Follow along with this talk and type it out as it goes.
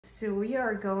So we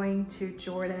are going to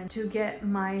Jordan to get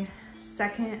my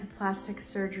second plastic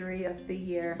surgery of the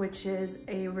year, which is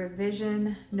a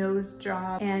revision nose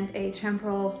job and a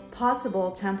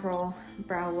possible temporal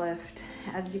brow lift.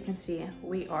 As you can see,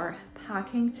 we are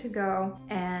packing to go,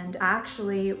 and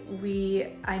actually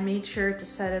I made sure to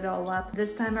set it all up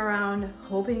this time around,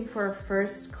 hoping for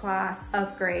first class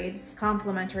upgrades,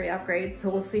 complimentary upgrades, so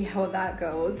we'll see how that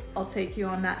goes. I'll take you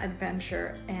on that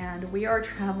adventure, and we are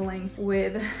traveling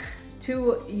with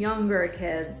 2 younger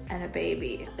kids and a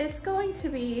baby. It's going to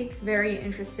be very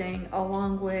interesting,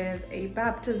 along with a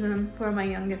baptism for my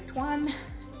youngest one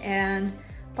and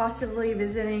possibly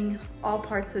visiting all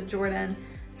parts of Jordan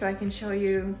so I can show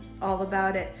you all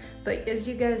about it. But as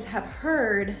you guys have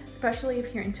heard, especially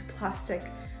if you're into plastic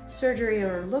surgery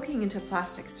or looking into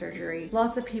plastic surgery,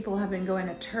 lots of people have been going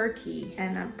to Turkey,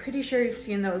 and I'm pretty sure you've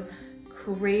seen those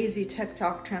crazy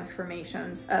TikTok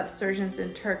transformations of surgeons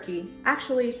in Turkey.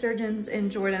 Actually, surgeons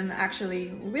in Jordan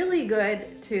actually really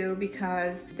good too,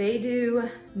 because they do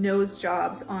nose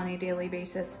jobs on a daily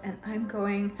basis, and I'm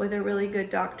going with a really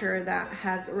good doctor that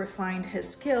has refined his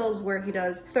skills where he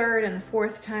does 3rd and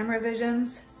 4th time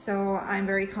revisions. So I'm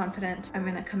very confident I'm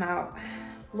gonna come out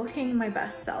looking my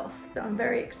best self. So I'm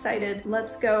very excited.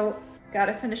 Let's go.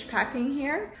 Gotta finish packing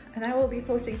here, and I will be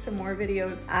posting some more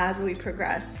videos as we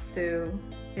progress through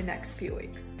the next few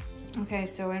weeks. Okay,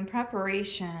 so in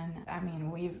preparation, I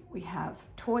mean, we have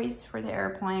toys for the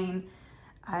airplane.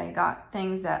 I got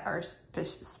things that are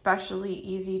especially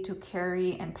easy to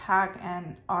carry and pack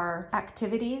and are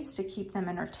activities to keep them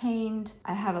entertained.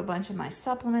 I have a bunch of my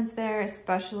supplements there,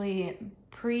 especially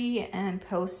pre and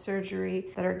post surgery,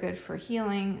 that are good for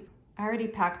healing. I already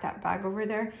packed that bag over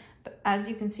there, but as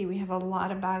you can see, we have a lot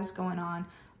of bags going on.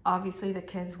 Obviously, the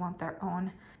kids want their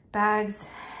own bags,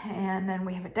 and then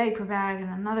we have a diaper bag and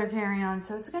another carry-on,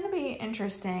 so it's gonna be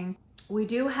interesting. We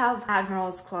do have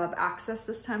Admirals Club access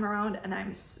this time around, and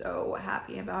I'm so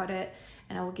happy about it.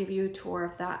 And I will give you a tour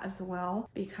of that as well,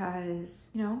 because,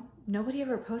 you know, nobody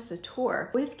ever posts a tour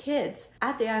with kids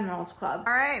at the Admirals Club.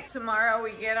 All right, tomorrow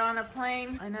we get on a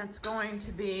plane, and it's going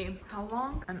to be, how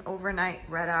long? An overnight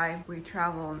red-eye. We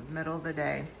travel in the middle of the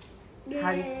day.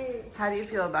 How do you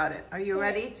feel about it? Are you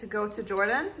ready to go to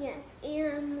Jordan? Yes,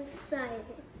 and I'm excited.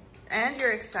 And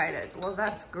you're excited. Well,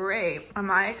 that's great. Am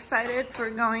I excited for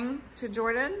going to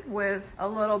Jordan with a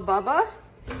little Bubba?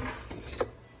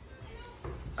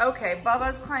 Okay,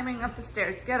 Bubba's climbing up the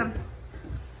stairs. Get him.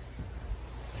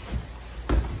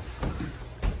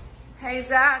 Hey,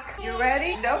 Zach, you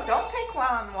ready? No, don't pick while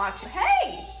I'm watching.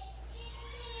 Hey!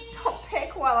 Don't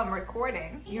pick while I'm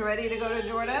recording. You ready to go to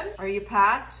Jordan? Are you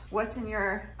packed? What's in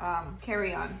your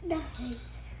carry-on? Nothing.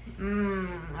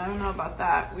 I don't know about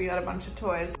that. We got a bunch of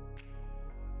toys.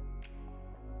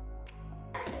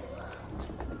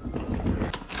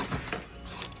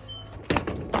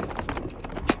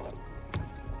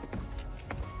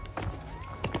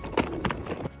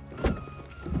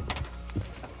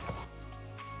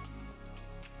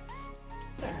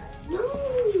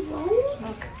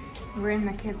 We're in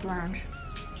the kids' lounge.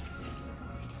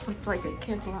 It's like a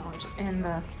kids' lounge in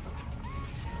the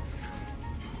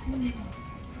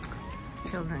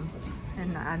children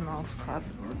in the Admirals Club.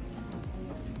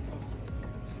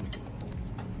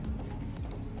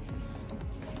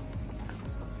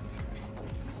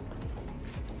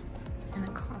 And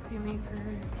a coffee maker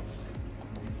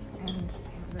and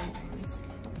some other things.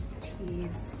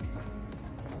 Teas.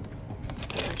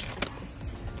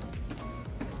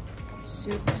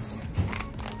 Soups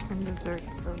and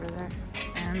desserts over there,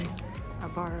 and a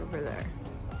bar over there.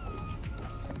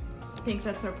 I think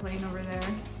that's our plane over there.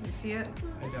 You see it?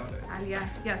 I doubt it. Alia.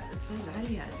 Yes, it says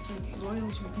Alia. It says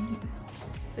Royals Redeem.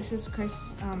 This is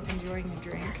Chris enjoying a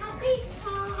drink.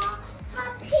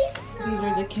 These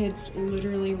are the kids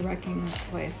literally wrecking this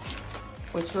place,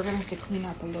 which we're gonna have to clean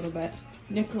up a little bit.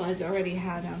 Nikolai's already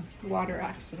had a water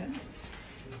accident.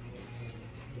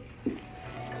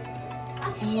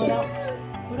 And what else?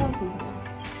 What else is there?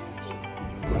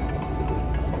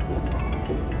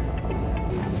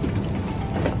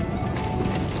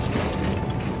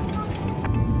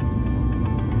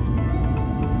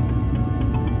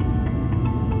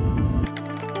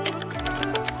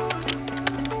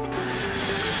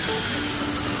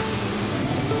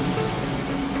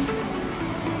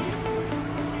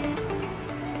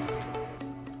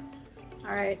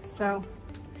 All right, so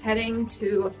heading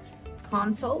to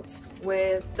consult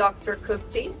with Dr.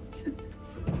 Kupti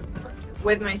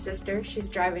with my sister. She's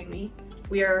driving me.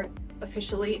 We are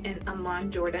officially in Amman,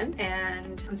 Jordan,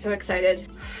 and I'm so excited.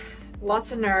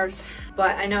 lots of nerves,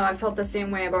 but I know I felt the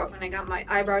same way about when I got my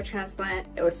eyebrow transplant.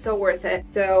 It was so worth it.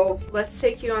 So let's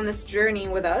take you on this journey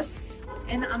with us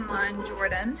in Amman,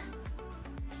 Jordan,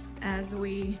 as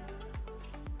we,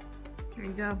 here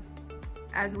you go,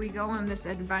 as we go on this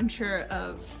adventure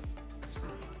of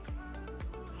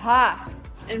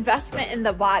investment in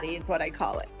the body is what I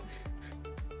call it.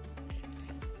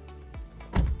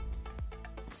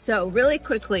 So really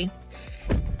quickly,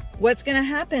 what's gonna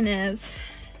happen is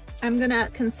I'm gonna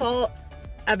consult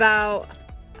about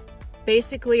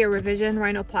basically a revision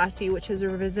rhinoplasty, which is a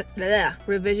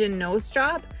revision nose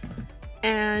job,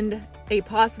 and a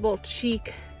possible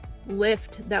cheek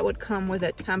lift that would come with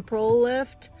a temporal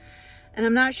lift. And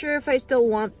I'm not sure if I still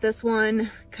want this one.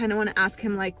 Kind of want to ask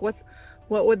him like what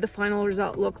would the final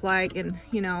result look like, and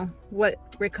you know what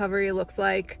recovery looks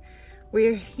like.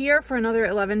 We're here for another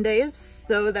 11 days,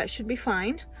 so that should be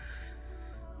fine.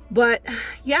 But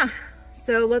yeah,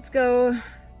 so let's go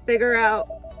figure out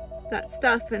that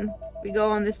stuff and we go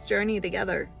on this journey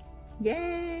together.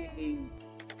 Yay!